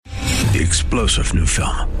the explosive new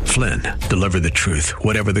film, Flynn, Deliver the Truth,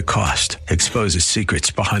 Whatever the Cost, exposes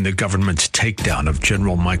secrets behind the government's takedown of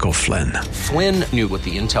General Michael Flynn. Flynn knew what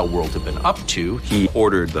the intel world had been up to. He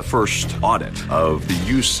ordered the first audit of the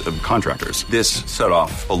use of contractors. This set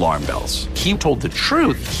off alarm bells. He told the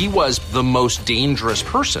truth. He was the most dangerous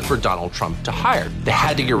person for Donald Trump to hire. They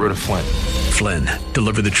had to get rid of Flynn. Flynn,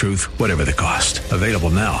 Deliver the Truth, Whatever the Cost. Available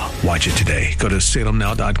now. Watch it today. Go to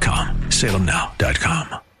salemnow.com.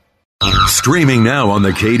 salemnow.com. Streaming now on the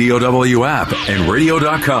KDOW app and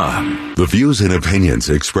radio.com. The views and opinions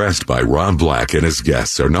expressed by Rob Black and his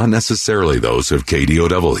guests are not necessarily those of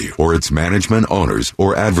KDOW or its management, owners,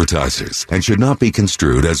 or advertisers and should not be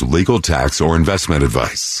construed as legal, tax, or investment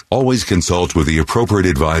advice. Always consult with the appropriate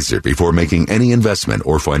advisor before making any investment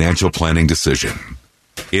or financial planning decision.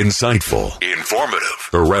 Insightful, informative,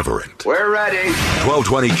 irreverent. We're ready.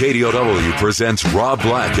 1220 KDOW presents Rob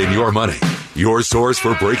Black and Your Money, your source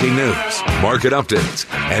for breaking news, market updates,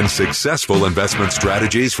 and successful investment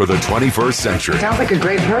strategies for the 21st century. Sounds like a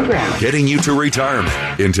great program. Getting you to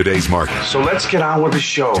retirement in today's market. So let's get on with the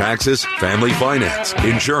show. Taxes, family finance,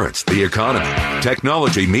 insurance, the economy,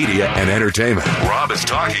 technology, media, and entertainment. Rob is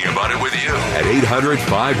talking about it with you at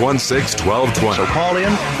 800-516-1220. So call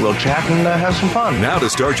in, we'll chat and have some fun. Now to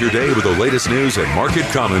start your day with the latest news and market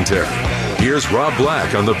commentary. Here's Rob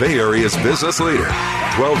Black on the Bay Area's business leader,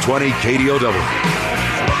 1220 KDOW.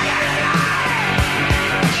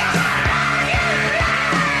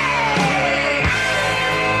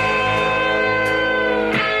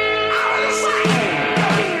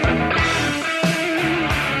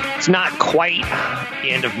 It's not quite the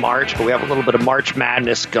end of March, but we have a little bit of March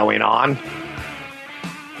madness going on.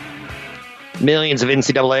 Millions of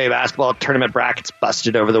NCAA basketball tournament brackets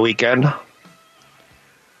busted over the weekend.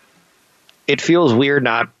 It feels weird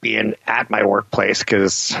not being at my workplace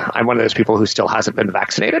because I'm one of those people who still hasn't been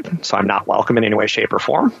vaccinated, so I'm not welcome in any way, shape, or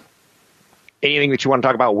form. Anything that you want to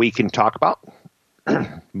talk about, we can talk about.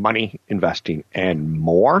 Money, investing, and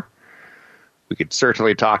more. We could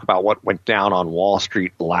certainly talk about what went down on Wall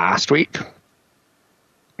Street last week.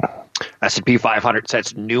 S&P 500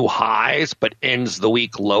 sets new highs, but ends the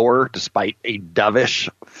week lower despite a dovish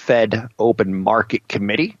Fed open market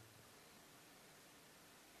committee.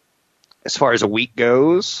 As far as a week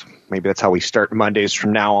goes, maybe that's how we start Mondays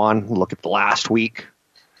from now on. Look at the last week.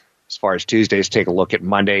 As far as Tuesdays, take a look at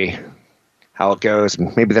Monday, how it goes.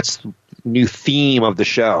 And maybe that's the new theme of the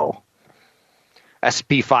show.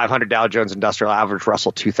 S&P 500, Dow Jones Industrial Average,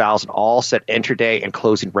 Russell 2000 all set intraday and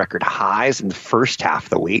closing record highs in the first half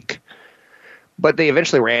of the week. But they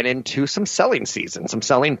eventually ran into some selling season, some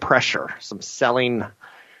selling pressure, some selling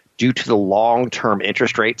due to the long-term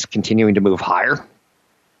interest rates continuing to move higher,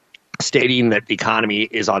 stating that the economy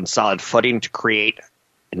is on solid footing to create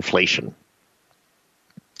inflation.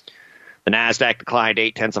 The NASDAQ declined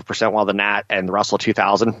 0.8%, while the NAT and the Russell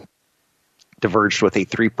 2000 diverged with a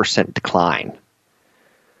 3% decline,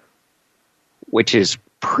 which is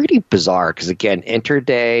pretty bizarre because, again,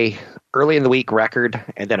 intraday, early in the week record,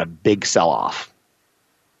 and then a big sell-off.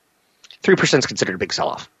 3% is considered a big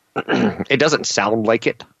sell-off. It doesn't sound like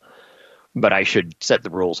it, but I should set the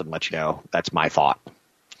rules and let you know that's my thought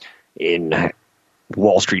in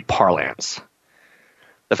Wall Street parlance.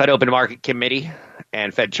 The Fed Open Market Committee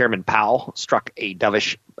and Fed Chairman Powell struck a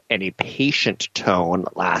dovish and a patient tone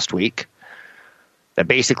last week that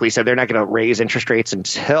basically said they're not going to raise interest rates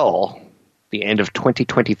until the end of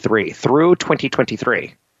 2023, through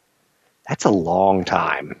 2023. That's a long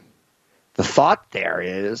time. The thought there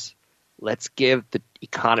is, let's give the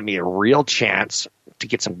economy a real chance to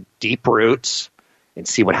get some deep roots and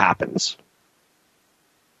see what happens.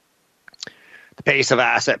 The pace of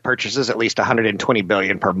asset purchases, at least $120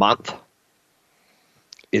 billion per month,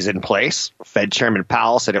 is in place. Fed Chairman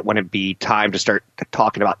Powell said it wouldn't be time to start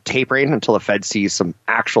talking about tapering until the Fed sees some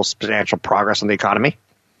actual substantial progress in the economy.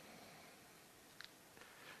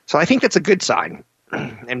 So I think that's a good sign.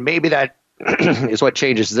 And maybe that is what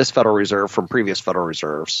changes this Federal Reserve from previous Federal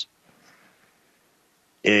Reserves.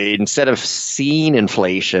 Instead of seeing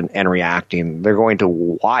inflation and reacting, they're going to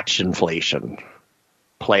watch inflation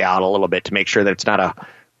play out a little bit to make sure that it's not a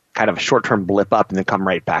kind of a short-term blip up and then come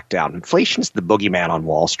right back down. Inflation is the boogeyman on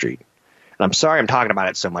Wall Street. And I'm sorry I'm talking about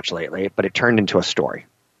it so much lately, but it turned into a story.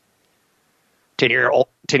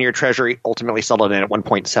 10-year Treasury ultimately settled in at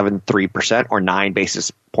 1.73%, or 9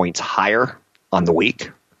 basis points higher on the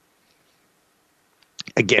week.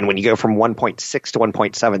 Again, when you go from 1.6 to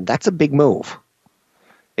 1.7, that's a big move.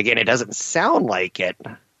 Again, it doesn't sound like it,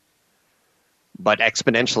 but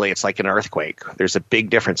exponentially, it's like an earthquake. There's a big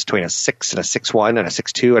difference between a 6 and a 6.1 and a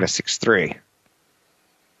 6.2 and a 6.3.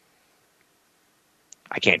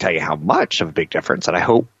 I can't tell you how much of a big difference, and I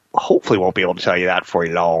hopefully won't be able to tell you that for a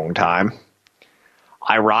long time.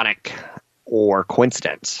 Ironic or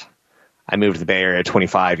coincidence, I moved to the Bay Area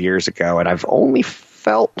 25 years ago, and I've only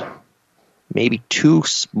felt maybe 2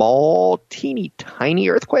 small, teeny, tiny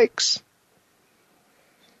earthquakes.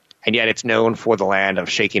 And yet it's known for the land of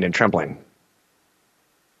shaking and trembling.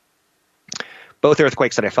 Both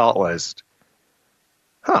earthquakes that I felt was,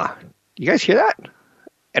 you guys hear that?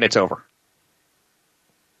 And it's over.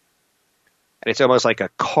 And it's almost like a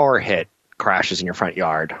car hit crashes in your front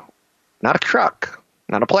yard. Not a truck,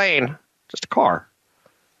 not a plane, just a car.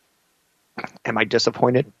 Am I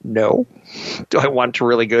disappointed? No. Do I want to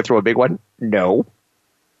really go through a big one? No.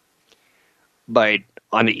 But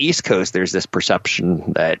on the East Coast, there's this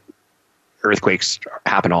perception that earthquakes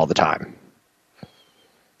happen all the time.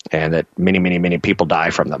 And that many, many, many people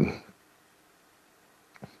die from them.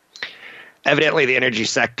 Evidently, the energy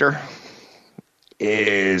sector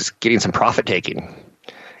is getting some profit taking.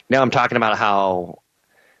 Now I'm talking about how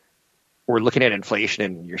we're looking at inflation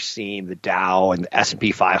and you're seeing the Dow and the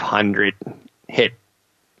S&P 500 hit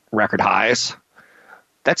record highs.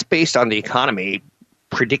 That's based on the economy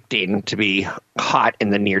predicting to be hot in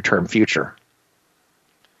the near-term future.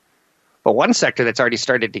 But one sector that's already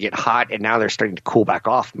started to get hot and now they're starting to cool back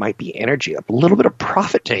off might be energy. A little bit of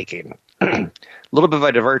profit taking, a little bit of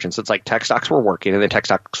a divergence. It's like tech stocks were working and then tech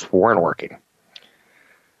stocks weren't working.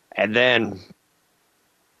 And then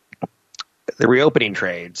the reopening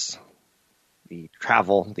trades, the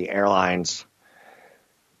travel, the airlines,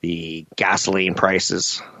 the gasoline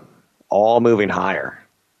prices, all moving higher.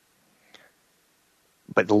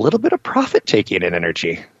 But a little bit of profit taking in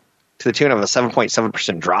energy to the tune of a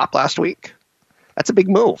 7.7% drop last week. That's a big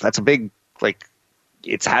move. That's a big,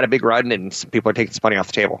 it's had a big run and some people are taking some money off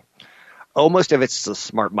the table. Almost if it's the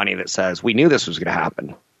smart money that says, we knew this was going to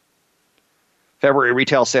happen. February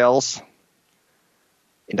retail sales,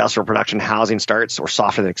 industrial production, housing starts were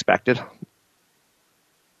softer than expected.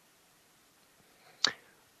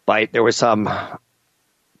 But there was some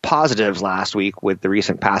positives last week with the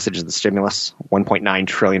recent passage of the stimulus, $1.9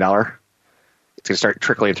 trillion. It's going to start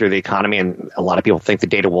trickling through the economy, and a lot of people think the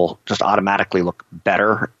data will just automatically look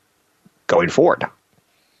better going forward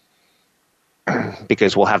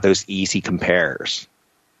because we'll have those easy compares.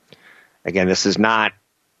 Again, this is not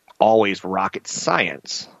always rocket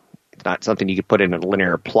science. It's not something you could put in a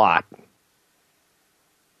linear plot.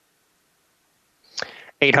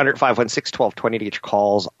 800-516-1220 to get your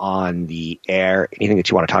calls on the air. Anything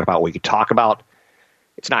that you want to talk about, we could talk about.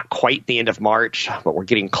 It's not quite the end of March, but we're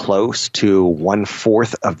getting close to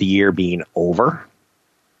 1/4 of the year being over.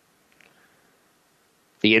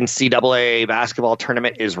 The NCAA basketball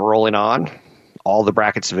tournament is rolling on. All the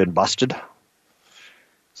brackets have been busted.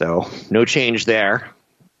 So no change there.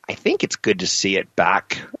 I think it's good to see it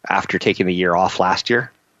back after taking the year off last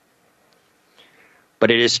year.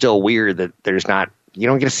 But it is still weird that you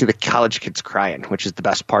don't get to see the college kids crying, which is the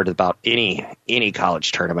best part about any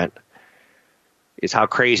college tournament, is how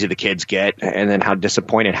crazy the kids get and then how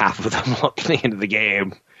disappointed half of them look at the end of the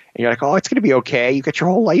game. And you're like, oh, it's going to be okay. You got your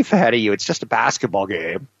whole life ahead of you. It's just a basketball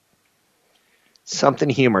game. Something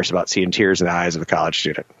humorous about seeing tears in the eyes of a college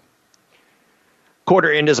student.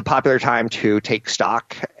 Quarter end is a popular time to take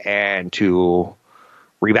stock and to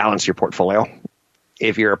rebalance your portfolio.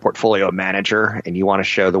 If you're a portfolio manager and you want to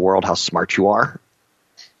show the world how smart you are,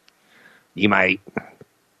 you might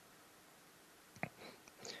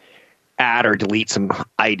add or delete some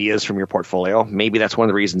ideas from your portfolio. Maybe that's one of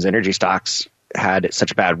the reasons energy stocks had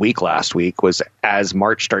such a bad week last week, was as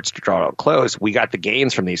March starts to draw to a close, we got the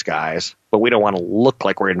gains from these guys, but we don't want to look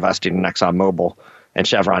like we're investing in ExxonMobil and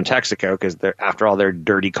Chevron Texaco because after all, they're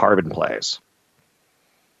dirty carbon plays.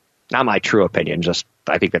 Not my true opinion, just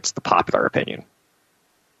I think that's the popular opinion.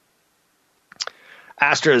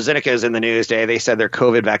 AstraZeneca is in the news today. They said their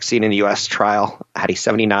COVID vaccine in the U.S. trial had a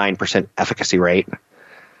 79% efficacy rate,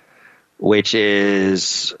 which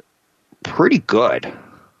is pretty good.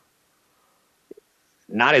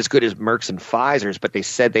 Not as good as Merck's and Pfizer's, but they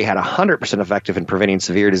said they had 100% effective in preventing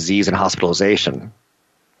severe disease and hospitalization.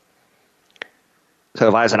 So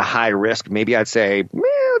if I was at a high risk, maybe I'd say,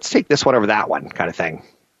 let's take this one over that one kind of thing.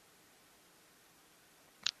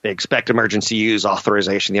 They expect emergency use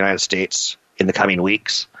authorization in the United States in the coming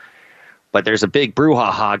weeks. But there's a big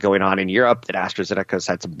brouhaha going on in Europe that AstraZeneca's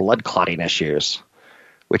had some blood clotting issues,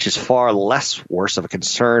 which is far less worse of a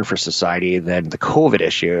concern for society than the COVID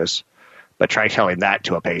issues. But try telling that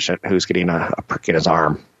to a patient who's getting a prick in his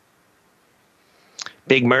arm.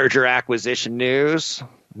 Big merger acquisition news.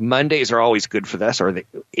 Mondays are always good for this, or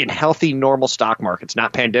in healthy, normal stock markets,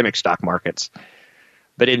 not pandemic stock markets.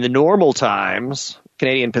 But in the normal times,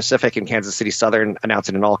 Canadian Pacific and Kansas City Southern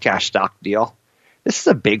announcing an all-cash stock deal. This is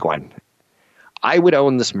a big one. I would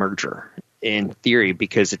own this merger in theory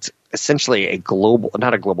because it's essentially a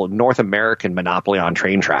North American monopoly on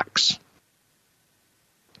train tracks.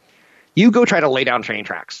 You go try to lay down train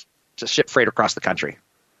tracks to ship freight across the country.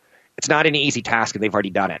 It's not an easy task, and they've already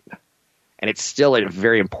done it. And it's still a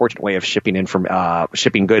very important way of shipping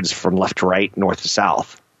goods from left to right, north to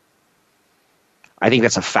south. I think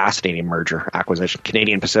that's a fascinating merger acquisition.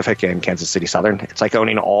 Canadian Pacific and Kansas City Southern. It's like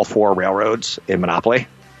owning all 4 railroads in monopoly.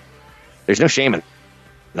 There's no shame in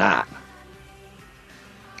that.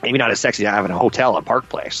 Maybe not as sexy as having a hotel at Park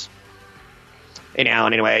Place. Anyhow,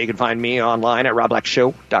 and anyway, you can find me online at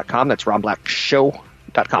robblackshow.com. That's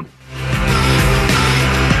robblackshow.com.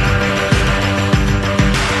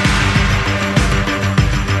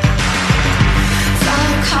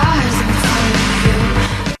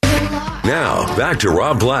 Now, back to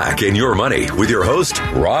Rob Black and Your Money with your host,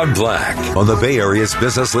 Rob Black, on the Bay Area's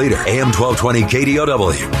business leader, AM 1220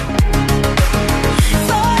 KDOW.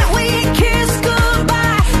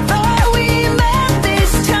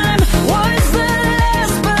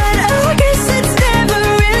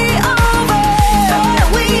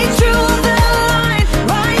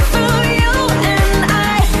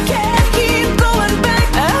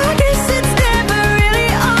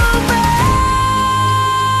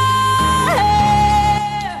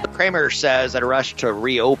 Kramer says that a rush to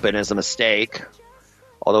reopen is a mistake,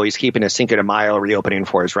 although he's keeping a Cinco de Mayo reopening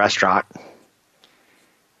for his restaurant.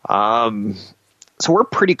 So we're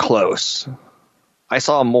pretty close. I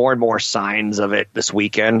saw more and more signs of it this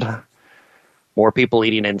weekend. More people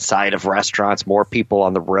eating inside of restaurants, more people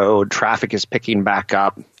on the road. Traffic is picking back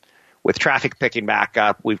up. With traffic picking back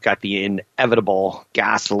up, we've got the inevitable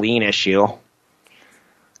gasoline issue.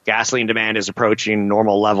 Gasoline demand is approaching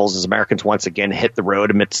normal levels as Americans once again hit the road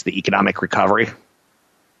amidst the economic recovery.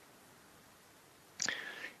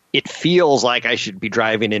 It feels like I should be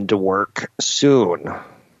driving into work soon. Can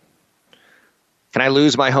I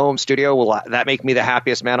lose my home studio? Will that make me the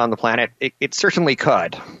happiest man on the planet? It certainly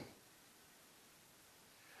could.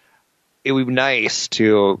 It would be nice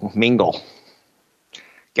to mingle.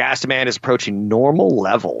 Gas demand is approaching normal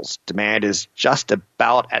levels. Demand is just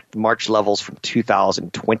about at March levels from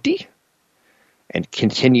 2020 and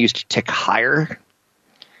continues to tick higher.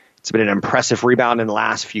 It's been an impressive rebound in the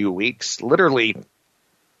last few weeks. Literally,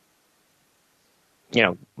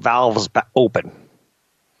 valves open.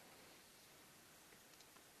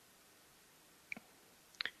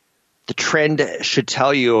 The trend should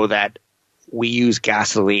tell you that we use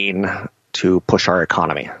gasoline to push our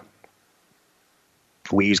economy.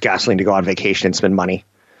 We use gasoline to go on vacation and spend money.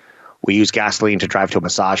 We use gasoline to drive to a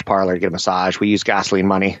massage parlor to get a massage. We use gasoline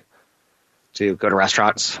money to go to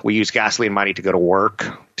restaurants. We use gasoline money to go to work,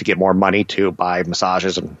 to get more money to buy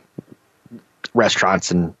massages and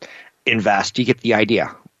restaurants and invest. You get the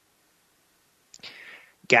idea.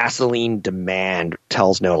 Gasoline demand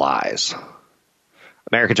tells no lies.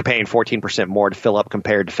 Americans are paying 14% more to fill up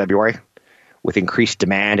compared to February. With increased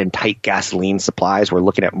demand and tight gasoline supplies, we're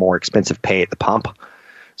looking at more expensive pay at the pump.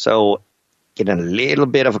 So getting a little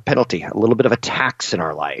bit of a penalty, a little bit of a tax in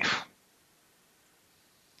our life.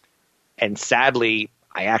 And sadly,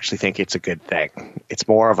 I actually think it's a good thing. It's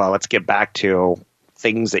more of a let's get back to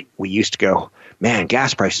things that we used to go, man,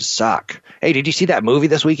 gas prices suck. Hey, did you see that movie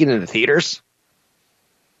this weekend in the theaters?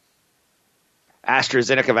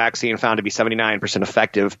 AstraZeneca vaccine found to be 79%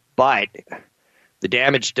 effective, but the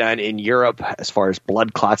damage done in Europe as far as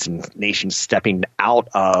blood clots and nations stepping out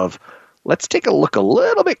of, let's take a look a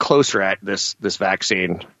little bit closer at this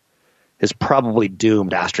vaccine, has probably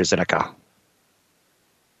doomed AstraZeneca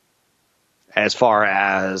as far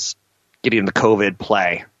as getting the COVID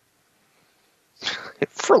play.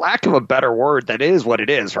 For lack of a better word, that is what it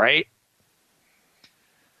is, right?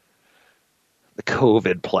 The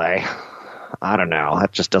COVID play. I don't know.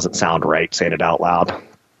 That just doesn't sound right saying it out loud.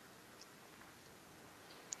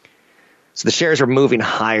 So the shares are moving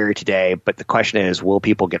higher today, but the question is, will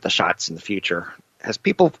people get the shots in the future? Has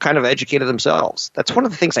people kind of educated themselves? That's one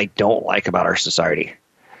of the things I don't like about our society.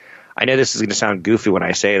 I know this is going to sound goofy when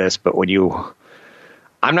I say this, but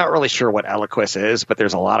I'm not really sure what Eliquis is, but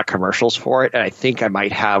there's a lot of commercials for it, and I think I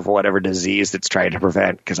might have whatever disease that's trying to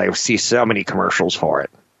prevent because I see so many commercials for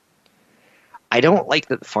it. I don't like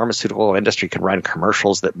that the pharmaceutical industry can run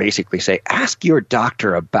commercials that basically say, ask your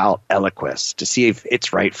doctor about Eliquis to see if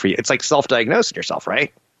it's right for you. It's like self-diagnosing yourself,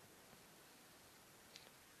 right?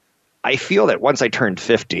 I feel that once I turned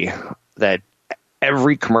 50, that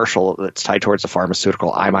every commercial that's tied towards a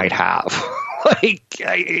pharmaceutical I might have.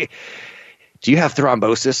 Do you have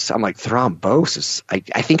thrombosis? I'm like, thrombosis?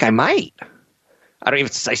 I think I might. I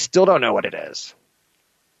still don't know what it is.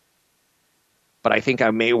 But I think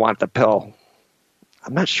I may want the pill.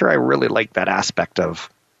 I'm not sure I really like that aspect of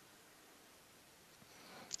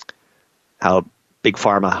how Big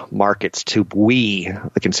Pharma markets to we,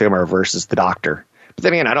 the consumer, versus the doctor. But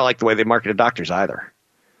then again, I don't like the way they marketed doctors either.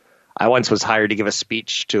 I once was hired to give a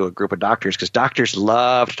speech to a group of doctors because doctors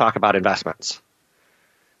love to talk about investments.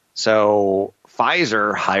 So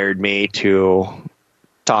Pfizer hired me to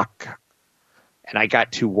talk, and I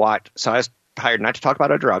got to watch. So I was hired not to talk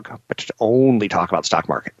about a drug, but to only talk about the stock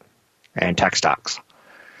market and tech stocks.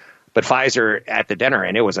 But Pfizer at the dinner,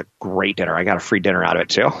 and it was a great dinner. I got a free dinner out of it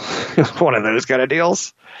too. It was one of those kind of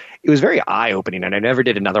deals. It was very eye-opening, and I never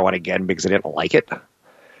did another one again because I didn't like it.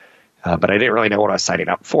 But I didn't really know what I was signing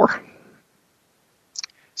up for.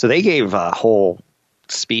 So they gave a whole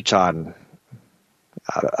speech on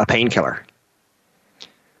a painkiller.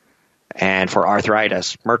 And for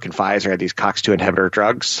arthritis, Merck and Pfizer had these COX-2 inhibitor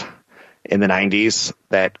drugs in the 90s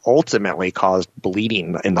that ultimately caused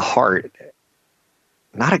bleeding in the heart.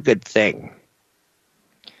 Not a good thing.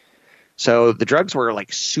 So the drugs were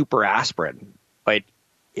like super aspirin, but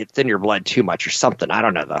it's in your blood too much or something. I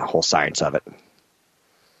don't know the whole science of it.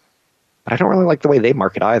 But I don't really like the way they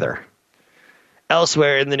market either.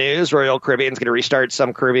 Elsewhere in the news, Royal Caribbean is going to restart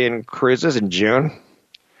some Caribbean cruises in June,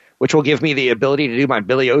 which will give me the ability to do my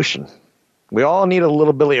Billy Ocean. We all need a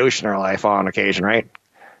little Billy Ocean in our life on occasion, right?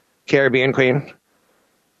 Caribbean Queen?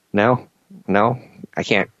 No, I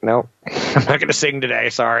can't. No, I'm not going to sing today.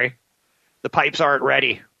 Sorry. The pipes aren't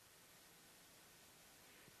ready.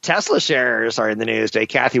 Tesla shares are in the news today.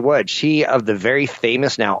 Cathie Wood, she of the very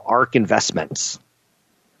famous now ARK Investments,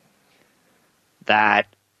 that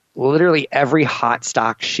literally every hot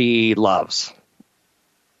stock she loves.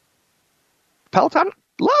 Peloton,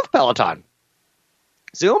 love Peloton.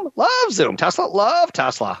 Zoom, love Zoom. Tesla, love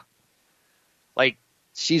Tesla. Like,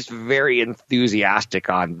 she's very enthusiastic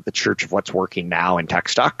on the church of what's working now in tech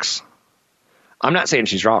stocks. I'm not saying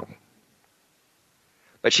she's wrong.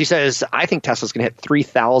 But she says, I think Tesla's going to hit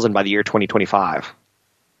 3,000 by the year 2025.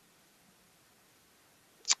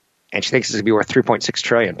 And she thinks it's going to be worth $3.6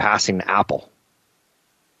 trillion, passing Apple.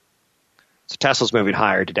 So Tesla's moving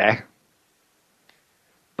higher today.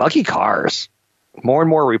 Buggy cars. More and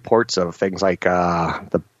more reports of things like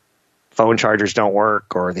the phone chargers don't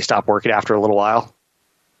work or they stop working after a little while.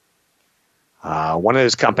 One of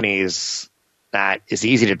those companies that is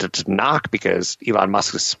easy to knock because Elon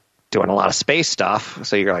Musk is doing a lot of space stuff.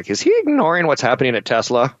 So you're like, is he ignoring what's happening at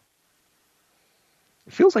Tesla?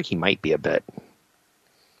 It feels like he might be a bit.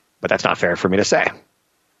 But that's not fair for me to say.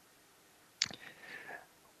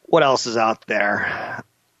 What else is out there?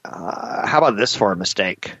 How about this for a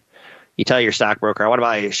mistake? You tell your stockbroker, I want to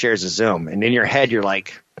buy shares of Zoom. And in your head, you're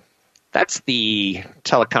like, that's the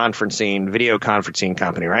teleconferencing, video conferencing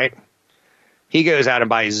company, right? He goes out and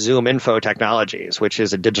buys Zoom Info Technologies, which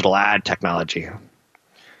is a digital ad technology.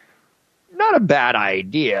 Not a bad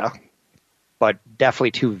idea, but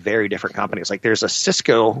definitely two very different companies. Like there's a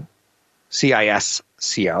Cisco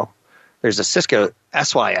CISCO, there's a Cisco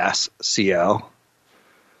SYSCO,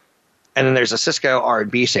 and then there's a Cisco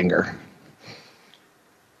R&B singer.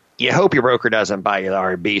 You hope your broker doesn't buy you the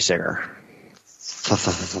R&B singer.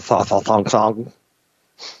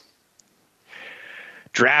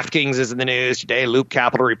 DraftKings is in the news today. Loop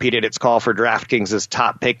Capital repeated its call for DraftKings'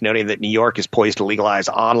 top pick, noting that New York is poised to legalize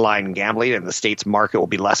online gambling and the state's market will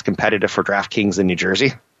be less competitive for DraftKings than New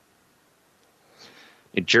Jersey.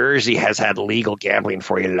 New Jersey has had legal gambling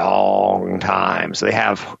for a long time. So they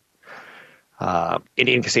have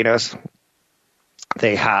Indian casinos.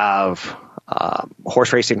 They have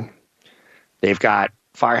horse racing. They've got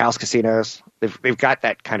firehouse casinos. They've got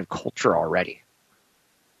that kind of culture already.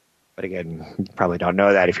 But again, you probably don't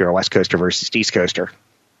know that if you're a West Coaster versus East Coaster.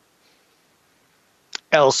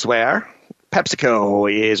 Elsewhere,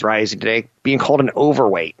 PepsiCo is rising today, being called an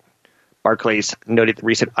overweight. Barclays noted the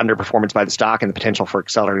recent underperformance by the stock and the potential for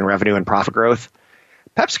accelerating revenue and profit growth.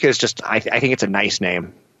 PepsiCo is just, I think it's a nice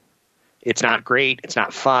name. It's not great. It's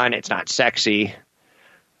not fun. It's not sexy.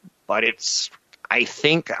 But I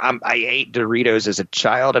think I ate Doritos as a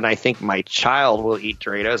child, and I think my child will eat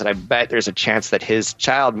Doritos, and I bet there's a chance that his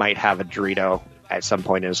child might have a Dorito at some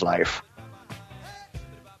point in his life.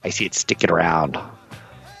 I see it sticking around.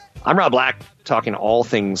 I'm Rob Black, talking all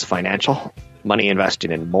things financial, money,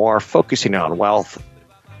 investing, and more, focusing on wealth.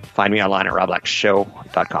 Find me online at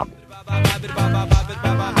robblackshow.com.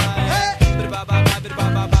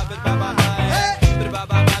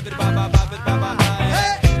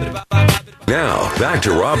 Now, back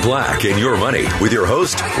to Rob Black and Your Money with your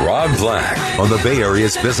host, Rob Black, on the Bay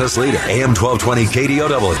Area's business leader, AM 1220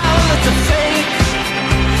 KDOW.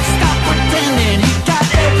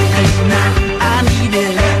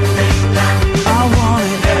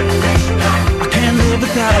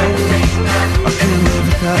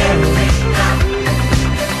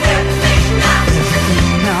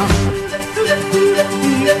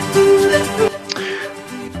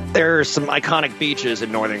 are some iconic beaches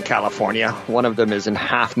in Northern California. One of them is in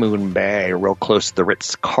Half Moon Bay, real close to the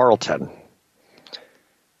Ritz-Carlton.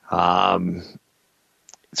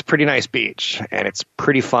 It's a pretty nice beach, and it's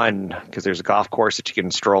pretty fun because there's a golf course that you can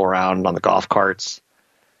stroll around on the golf carts,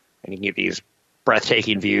 and you can get these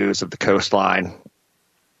breathtaking views of the coastline.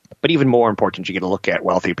 But even more important, you get to look at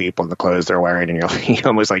wealthy people and the clothes they're wearing, and you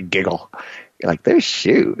almost like giggle. You're like, those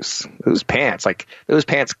shoes, those pants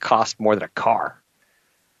cost more than a car.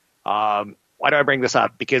 Why do I bring this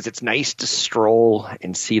up? Because it's nice to stroll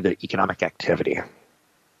and see the economic activity.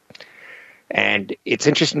 And it's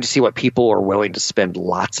interesting to see what people are willing to spend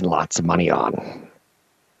lots and lots of money on.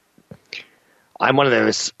 I'm one of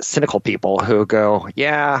those cynical people who go,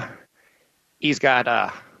 yeah, he's got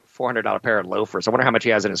a $400 pair of loafers. I wonder how much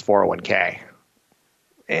he has in his 401k.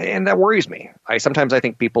 And that worries me. Sometimes I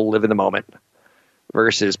think people live in the moment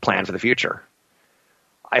versus plan for the future.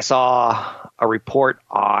 I saw a report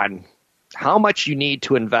on how much you need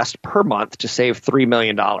to invest per month to save $3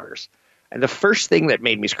 million. And the first thing that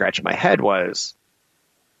made me scratch my head was,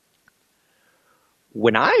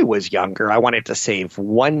 when I was younger, I wanted to save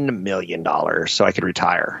 $1 million so I could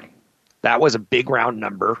retire. That was a big round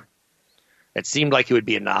number. It seemed like it would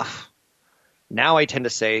be enough. Now I tend to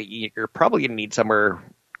say you're probably going to need somewhere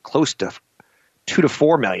close to $2 to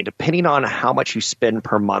 $4 million, depending on how much you spend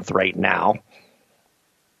per month right now.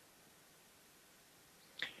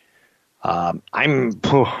 I'm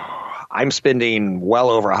spending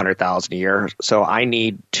well over $100,000 a year, so I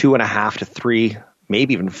need $2.5 to $3,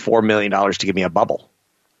 maybe even $4 million to give me a bubble.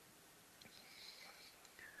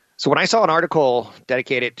 So when I saw an article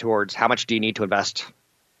dedicated towards how much do you need to invest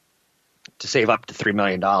to save up to $3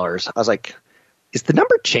 million, I was like, is the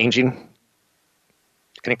number changing?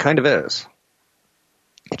 And it kind of is.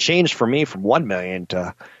 It changed for me from $1 million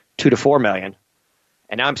to $2 to $4 million,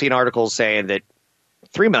 and now I'm seeing articles saying that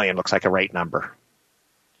 $3 million looks like a right number.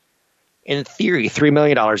 In theory, $3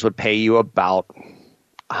 million would pay you about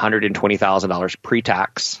 $120,000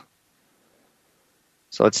 pre-tax.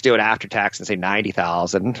 So let's do it after tax and say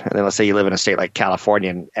 $90,000. And then let's say you live in a state like California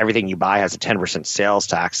and everything you buy has a 10% sales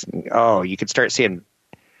tax. And, you could start seeing,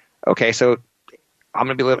 okay, so I'm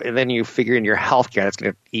going to be living, and then you figure in your health care, that's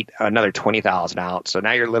going to eat another $20,000 out. So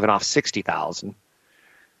now you're living off $60,000.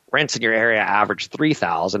 Rents in your area average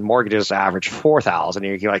 $3,000. Mortgages average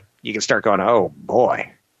 $4,000. You're like, you can start going, oh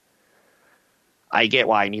boy. I get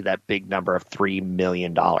why I need that big number of $3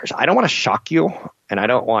 million. I don't want to shock you, and I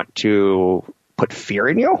don't want to put fear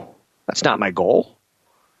in you. That's not my goal.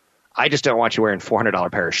 I just don't want you wearing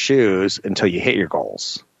 $400 pair of shoes until you hit your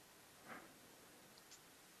goals.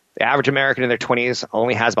 The average American in their 20s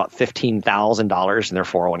only has about $15,000 in their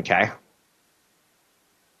 401k.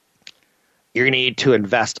 You're going to need to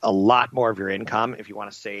invest a lot more of your income if you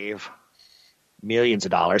want to save millions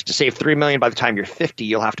of dollars. To save $3 million by the time you're 50,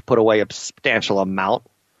 you'll have to put away a substantial amount,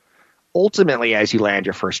 ultimately as you land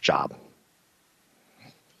your first job.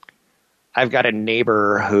 I've got a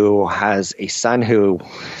neighbor who has a son who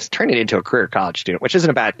is turning into a career college student, which isn't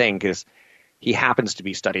a bad thing because he happens to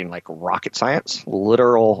be studying like rocket science,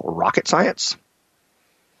 literal rocket science,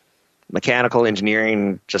 mechanical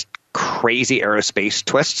engineering, just crazy aerospace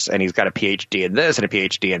twists. And he's got a PhD in this and a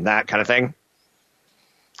PhD in that kind of thing. And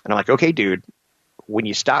I'm like, okay, dude, when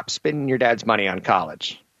you stop spending your dad's money on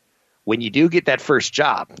college, when you do get that first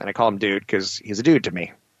job, and I call him dude because he's a dude to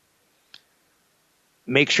me,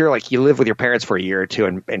 make sure like you live with your parents for a year or two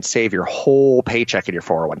and save your whole paycheck in your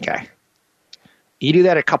 401k. You do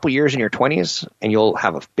that a couple years in your 20s, and you'll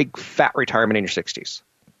have a big fat retirement in your 60s.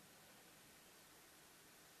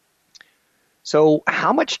 So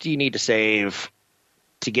how much do you need to save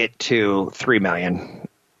to get to $3 million?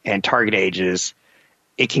 And target ages,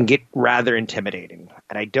 it can get rather intimidating.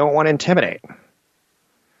 And I don't want to intimidate.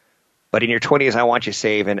 But in your 20s, I want you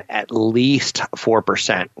saving at least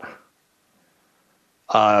 4%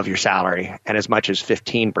 of your salary and as much as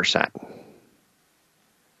 15%.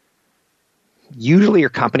 Usually your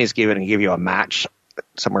company's going to give you a match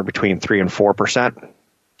somewhere between 3 and 4%.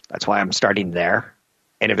 That's why I'm starting there.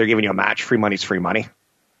 And if they're giving you a match, free money's free money.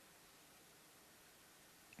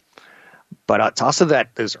 But it's also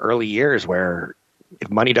that those early years where if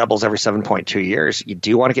money doubles every 7.2 years, you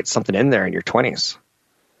do want to get something in there in your 20s.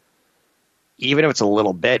 Even if it's a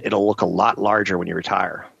little bit, it'll look a lot larger when you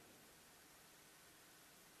retire.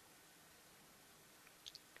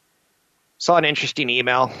 Saw an interesting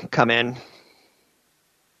email come in.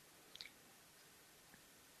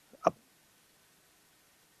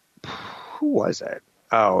 Who was it?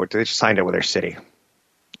 Oh, they just signed it with their city.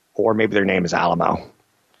 Or maybe their name is Alamo.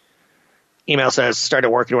 Email says, started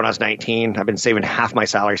working when I was 19. I've been saving half my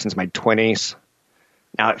salary since my 20s.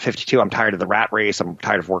 Now at 52, I'm tired of the rat race. I'm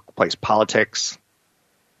tired of workplace politics.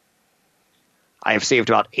 I have saved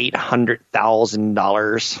about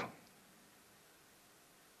 $800,000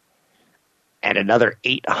 and another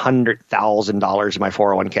 $800,000 in my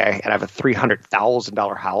 401k, and I have a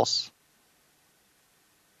 $300,000 house.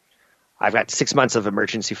 I've got 6 months of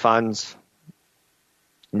emergency funds,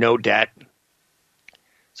 no debt.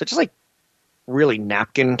 So just like really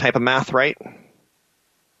napkin type of math, right?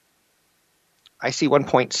 I see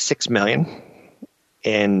 1.6 million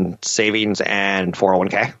in savings and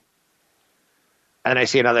 401k. And I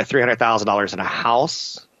see another $300,000 in a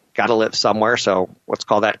house. Got to live somewhere, so let's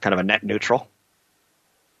call that kind of a net neutral.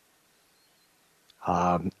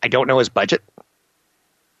 I don't know his budget.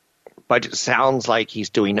 Budget sounds like he's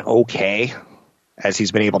doing okay, as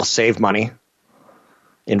he's been able to save money,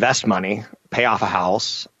 invest money, pay off a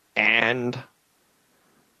house, and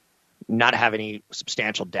not have any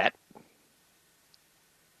substantial debt.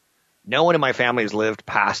 No one in my family has lived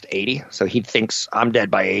past 80, so he thinks I'm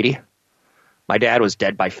dead by 80. My dad was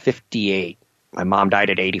dead by 58. My mom died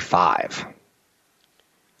at 85.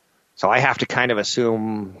 So I have to kind of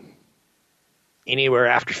assume anywhere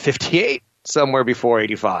after 58, somewhere before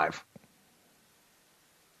 85.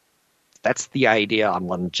 That's the idea on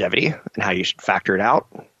longevity and how you should factor it out.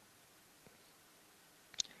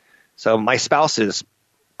 So my spouse's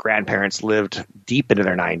grandparents lived deep into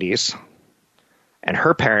their 90s, and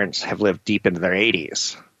her parents have lived deep into their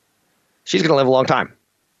 80s. She's going to live a long time,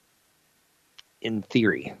 in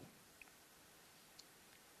theory.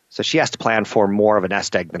 So she has to plan for more of a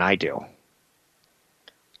nest egg than I do,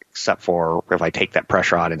 except for if I take that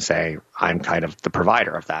pressure on and say I'm kind of the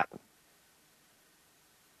provider of that.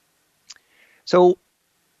 So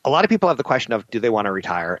a lot of people have the question of, do they want to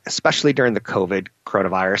retire, especially during the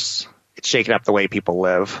coronavirus? It's shaken up the way people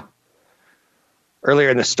live. Earlier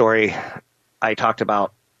in the story, I talked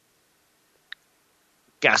about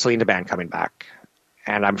gasoline demand coming back.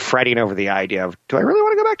 And I'm fretting over the idea of, do I really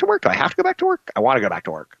want to go back to work? Do I have to go back to work? I want to go back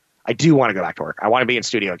to work. I do want to go back to work. I want to be in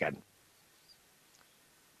studio again.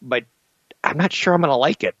 But I'm not sure I'm going to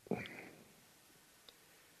like it.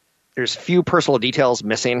 There's few personal details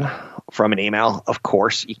missing from an email. Of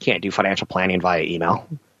course, you can't do financial planning via email.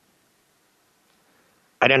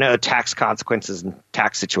 I don't know tax consequences and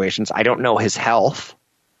tax situations. I don't know his health.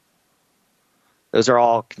 Those are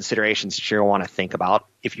all considerations that you're going to want to think about.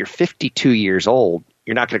 If you're 52 years old,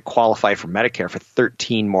 you're not going to qualify for Medicare for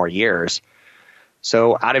 13 more years.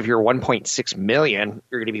 So out of your 1.6 million,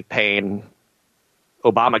 you're going to be paying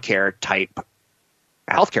Obamacare type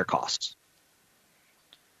healthcare costs.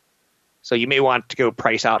 So you may want to go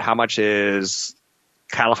price out how much is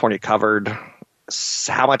California covered,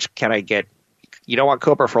 how much can I get. You don't want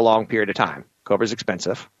COBRA for a long period of time. COBRA is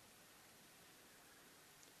expensive.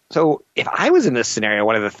 So if I was in this scenario,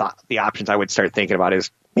 one of the options I would start thinking about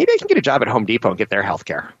is maybe I can get a job at Home Depot and get their health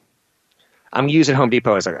care. I'm using Home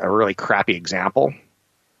Depot as a really crappy example.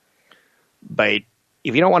 But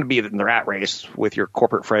if you don't want to be in the rat race with your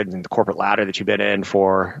corporate friends and the corporate ladder that you've been in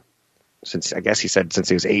for, since I guess he said since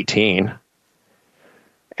he was 18,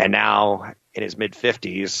 and now in his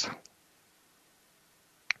mid-50s.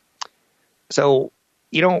 So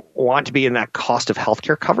you don't want to be in that cost of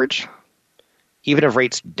healthcare coverage, even if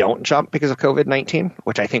rates don't jump because of COVID-19,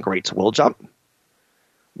 which I think rates will jump.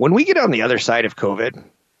 When we get on the other side of COVID,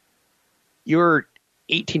 your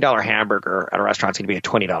 $18 hamburger at a restaurant is going to be a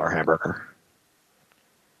 $20 hamburger.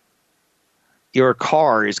 Your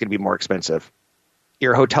car is going to be more expensive.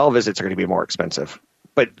 Your hotel visits are going to be more expensive.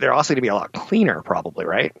 But they're also going to be a lot cleaner probably,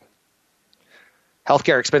 right?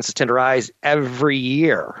 Healthcare expenses tend to rise every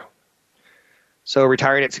year. So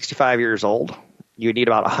retiring at 65 years old, you need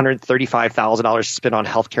about $135,000 to spend on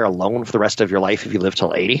healthcare alone for the rest of your life if you live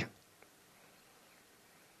till 80.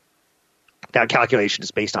 That calculation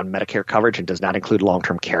is based on Medicare coverage and does not include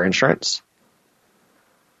long-term care insurance.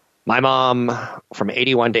 My mom, from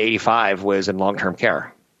 81 to 85, was in long-term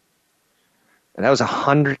care. And that was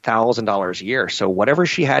 $100,000 a year. So whatever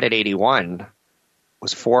she had at 81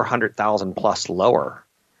 was $400,000 plus lower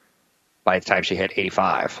by the time she hit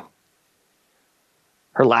 85.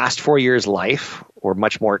 Her last 4 years' life were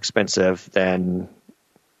much more expensive than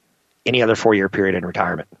any other 4-year period in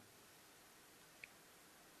retirement.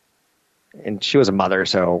 And she was a mother,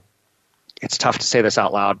 so it's tough to say this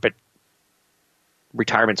out loud, but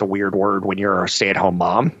retirement's a weird word when you're a stay-at-home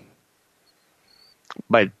mom.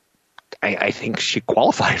 But I think she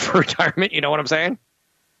qualified for retirement, you know what I'm saying?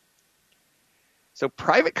 So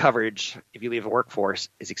private coverage, if you leave the workforce,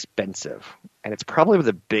 is expensive. And it's probably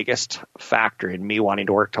the biggest factor in me wanting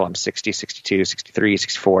to work till I'm 60, 62, 63,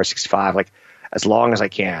 64, 65, like as long as I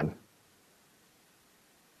can.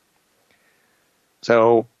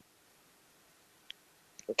 So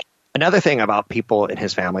another thing about people in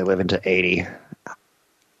his family living to 80.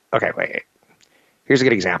 Okay, wait. Here's a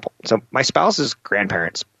good example. So my spouse's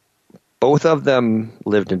grandparents, both of them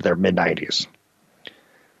lived into their mid-90s.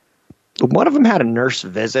 One of them had a nurse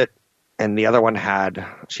visit, and the other one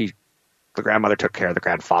the grandmother took care of the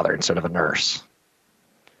grandfather instead of a nurse.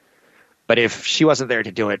 But if she wasn't there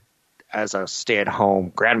to do it as a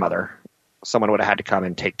stay-at-home grandmother, someone would have had to come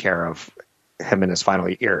and take care of him in his final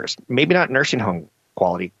years. Maybe not nursing home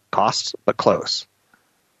quality costs, but close.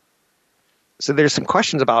 So there's some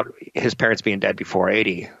questions about his parents being dead before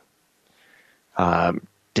 80.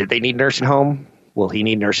 Did they need nursing home? Will he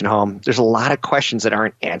need nursing home? There's a lot of questions that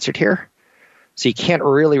aren't answered here. So you can't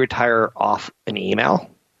really retire off an email.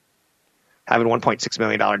 Having $1.6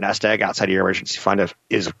 million nest egg outside of your emergency fund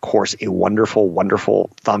is, of course, a wonderful, wonderful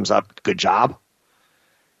thumbs up, good job.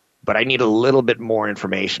 But I need a little bit more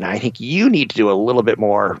information. I think you need to do a little bit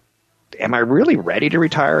more. Am I really ready to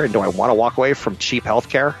retire? And do I want to walk away from cheap health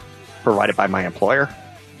care provided by my employer?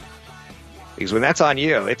 Because when that's on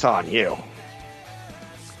you, it's on you.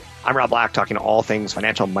 I'm Rob Black, talking to all things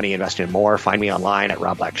financial, money, investing, and more. Find me online at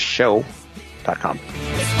robblackshow.com.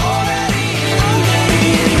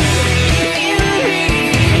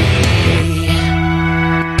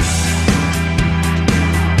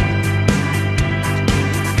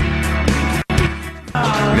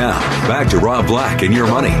 Now, back to Rob Black and Your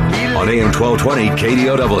Money on AM 1220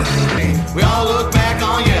 KDOW. We all look back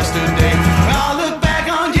on yesterday. We all look back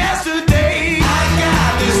on yesterday. I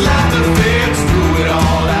got this life to fix. Threw it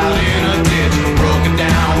all out in a ditch. Broken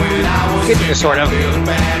down when I was Getting sort of.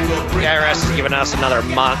 The IRS has given us another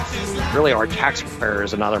month. Really, our tax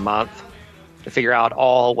preparers another month to figure out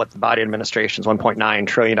all what the Biden administration's $1.9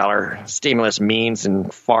 trillion stimulus means,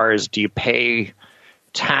 and far as do you pay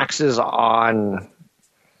taxes on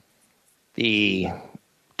the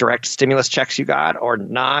direct stimulus checks you got or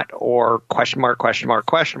not, or question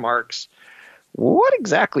marks. What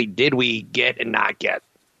exactly did we get and not get?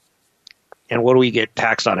 And what do we get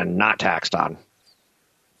taxed on and not taxed on?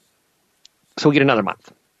 So we get another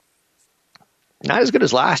month. Not as good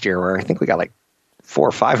as last year, where I think we got like 4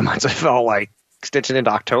 or 5 months. It felt like extension into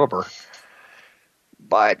October.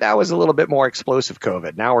 But that was a little bit more explosive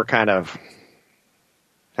COVID. Now we're kind of,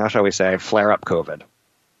 how shall we say, flare up COVID. I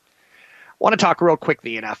want to talk real quick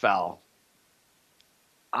the NFL.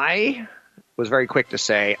 I was very quick to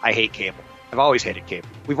say I hate cable. I've always hated cable.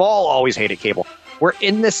 We've all always hated cable. We're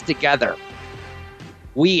in this together.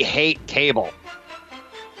 We hate cable.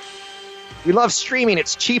 We love streaming.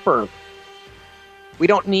 It's cheaper. We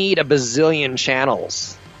don't need a bazillion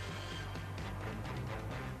channels.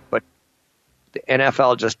 But the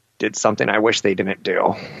NFL just did something I wish they didn't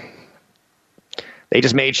do. They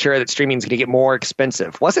just made sure that streaming is going to get more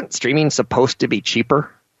expensive. Wasn't streaming supposed to be cheaper?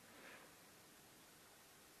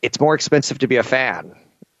 It's more expensive to be a fan.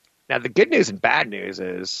 Now, the good news and bad news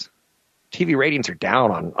is TV ratings are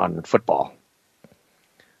down on football.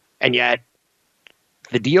 And yet,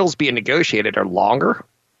 the deals being negotiated are longer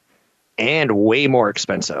and way more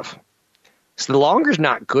expensive. So the longer is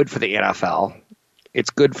not good for the NFL. It's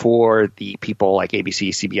good for the people like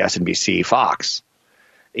ABC, CBS, NBC, Fox.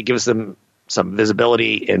 It gives them some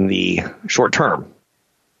visibility in the short term.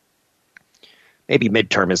 Maybe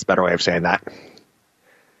midterm is a better way of saying that.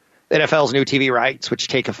 The NFL's new TV rights, which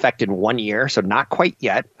take effect in 1 year, so not quite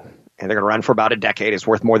yet, and they're going to run for about a decade, is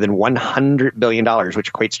worth more than $100 billion,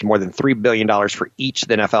 which equates to more than $3 billion for each of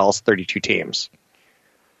the NFL's 32 teams.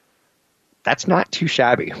 That's not too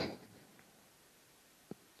shabby.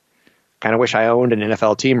 Kind of wish I owned an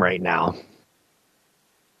NFL team right now.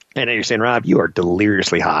 And then you're saying, Rob, you are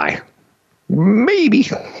deliriously high. Maybe.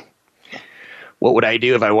 What would I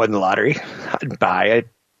do if I won the lottery? I'd buy a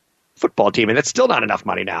football team, and that's still not enough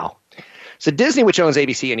money now. So Disney, which owns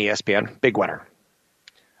ABC and ESPN, big winner.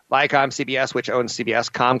 Viacom, CBS, which owns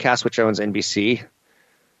CBS, Comcast, which owns NBC,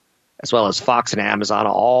 as well as Fox and Amazon,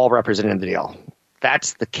 all represented in the deal.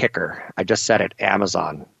 That's the kicker. I just said it,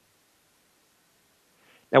 Amazon.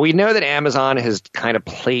 Now, we know that Amazon has kind of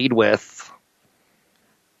played with,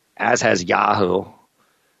 as has Yahoo,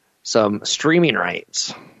 some streaming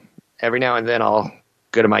rights. Every now and then I'll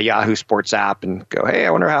go to my Yahoo Sports app and go, hey,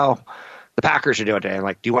 I wonder how the Packers are doing today. I'm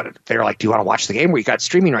like, they're like, do you want to watch the game? We got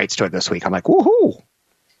streaming rights to it this week. I'm like, woohoo.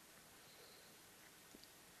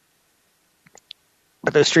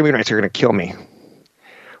 But those streaming rights are going to kill me.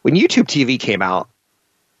 When YouTube TV came out,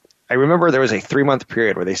 I remember there was a 3-month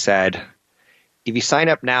period where they said, if you sign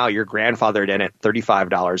up now, you're grandfathered in at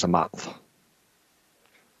 $35 a month.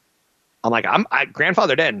 I'm like, I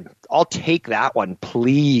grandfathered in. I'll take that one,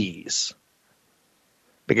 please.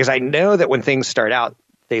 Because I know that when things start out,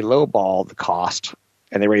 they lowball the cost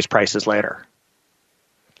and they raise prices later.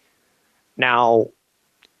 Now,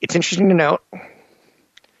 it's interesting to note,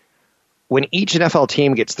 when each NFL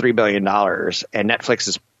team gets $3 billion and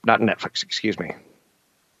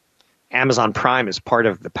Amazon Prime is part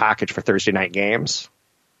of the package for Thursday night games,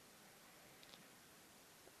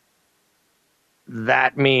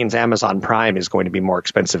 that means Amazon Prime is going to be more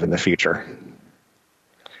expensive in the future.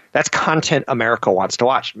 That's content America wants to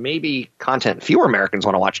watch. Maybe content fewer Americans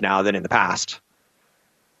want to watch now than in the past.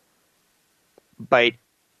 But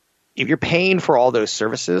if you're paying for all those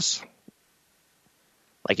services,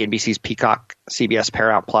 like NBC's Peacock, CBS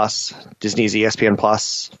Paramount Plus, Disney's ESPN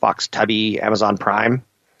Plus, Fox Tubi, Amazon Prime,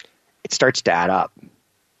 it starts to add up.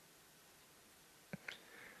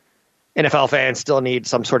 NFL fans still need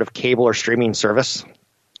some sort of cable or streaming service.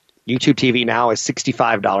 YouTube TV now is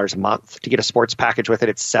 $65 a month. To get a sports package with it,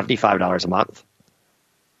 it's $75 a month.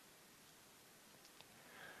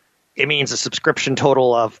 It means a subscription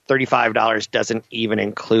total of $35 doesn't even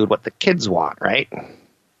include what the kids want, right?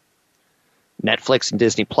 Netflix and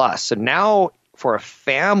Disney Plus. So now for a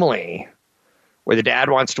family where the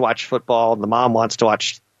dad wants to watch football, the mom wants to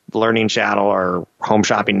watch the Learning Channel or Home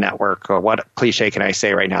Shopping Network, or what cliche can I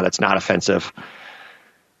say right now that's not offensive?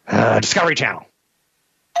 Discovery Channel.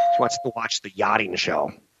 She wants to watch the yachting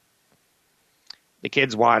show. The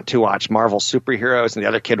kids want to watch Marvel superheroes, and the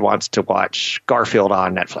other kid wants to watch Garfield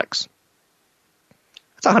on Netflix.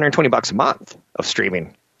 That's $120 a month of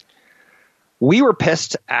streaming. We were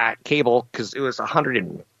pissed at cable because it was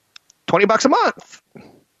 $120 a month.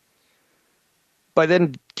 But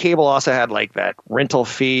then cable also had like that rental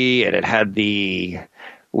fee, and it had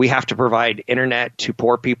we have to provide internet to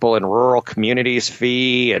poor people in rural communities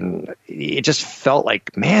fee, and it just felt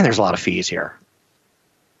like, man, there's a lot of fees here.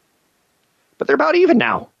 But they're about even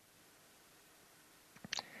now.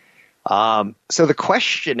 So the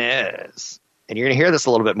question is, and you're going to hear this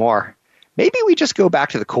a little bit more, maybe we just go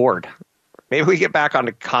back to the cord. Maybe we get back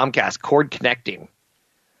onto Comcast, cord connecting.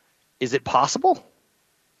 Is it possible?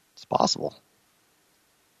 It's possible.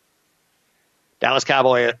 Dallas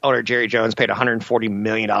Cowboy owner Jerry Jones paid $140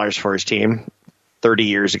 million for his team 30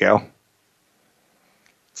 years ago.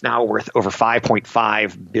 It's now worth over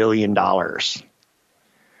 $5.5 billion.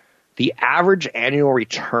 The average annual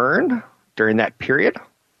return during that period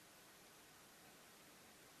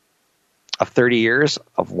of 30 years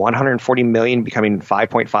of $140 million becoming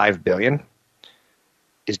 $5.5 billion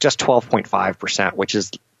is just 12.5%, which is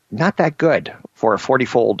not that good for a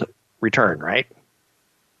 40-fold return, right?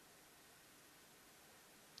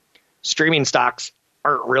 Streaming stocks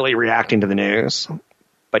aren't really reacting to the news,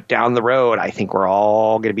 but down the road, I think we're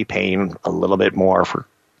all going to be paying a little bit more for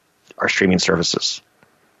our streaming services.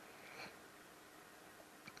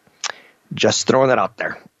 Just throwing that out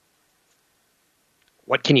there.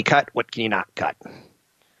 What can you cut? What can you not cut?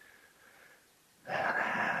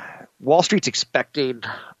 Wall Street's expecting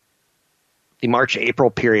the March-April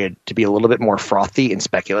period to be a little bit more frothy and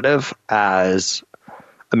speculative as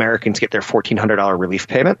Americans get their $1,400 relief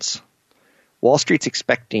payments. Wall Street's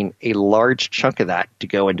expecting a large chunk of that to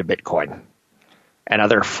go into Bitcoin and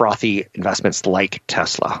other frothy investments like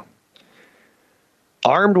Tesla.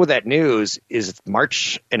 Armed with that news, is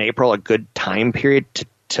March and April a good time period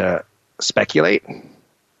to speculate? It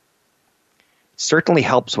certainly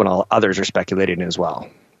helps when all others are speculating as well.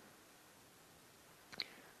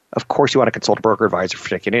 Of course, you want to consult a broker advisor for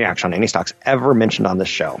taking any action on any stocks ever mentioned on this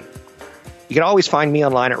show. You can always find me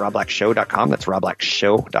online at robblackshow.com. That's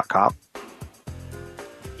robblackshow.com.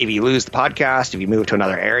 If you lose the podcast, if you move to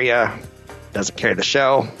another area, doesn't carry the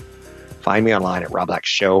show, find me online at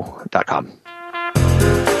robblackshow.com.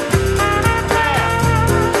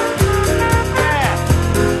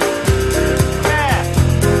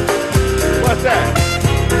 What's that?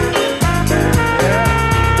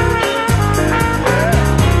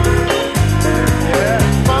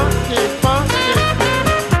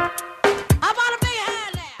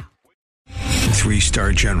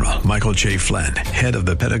 Three-star General Michael J. Flynn, head of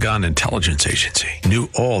the Pentagon Intelligence Agency, knew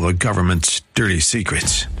all the government's dirty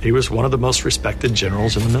secrets. He was one of the most respected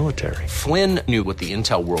generals in the military. Flynn knew what the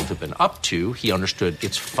intel world had been up to. He understood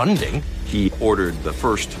its funding. He ordered the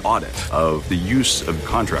first audit of the use of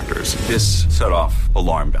contractors. This set off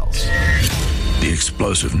alarm bells. The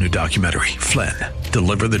explosive new documentary, Flynn,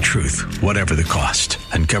 Deliver the Truth, Whatever the Cost,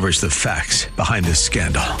 uncovers the facts behind this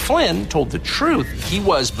scandal. Flynn told the truth. He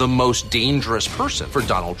was the most dangerous person for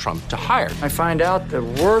Donald Trump to hire. I find out the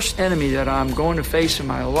worst enemy that I'm going to face in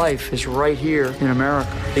my life is right here in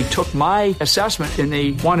America. They took my assessment and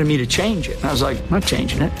they wanted me to change it. And I was like, I'm not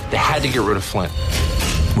changing it. They had to get rid of Flynn.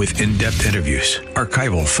 With in-depth interviews,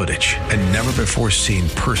 archival footage, and never-before-seen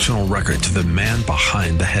personal records of the man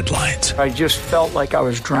behind the headlines. I just felt like I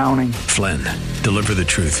was drowning. Flynn, deliver the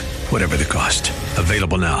truth, whatever the cost.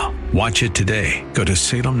 Available now. Watch it today. Go to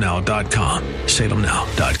salemnow.com.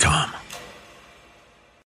 salemnow.com.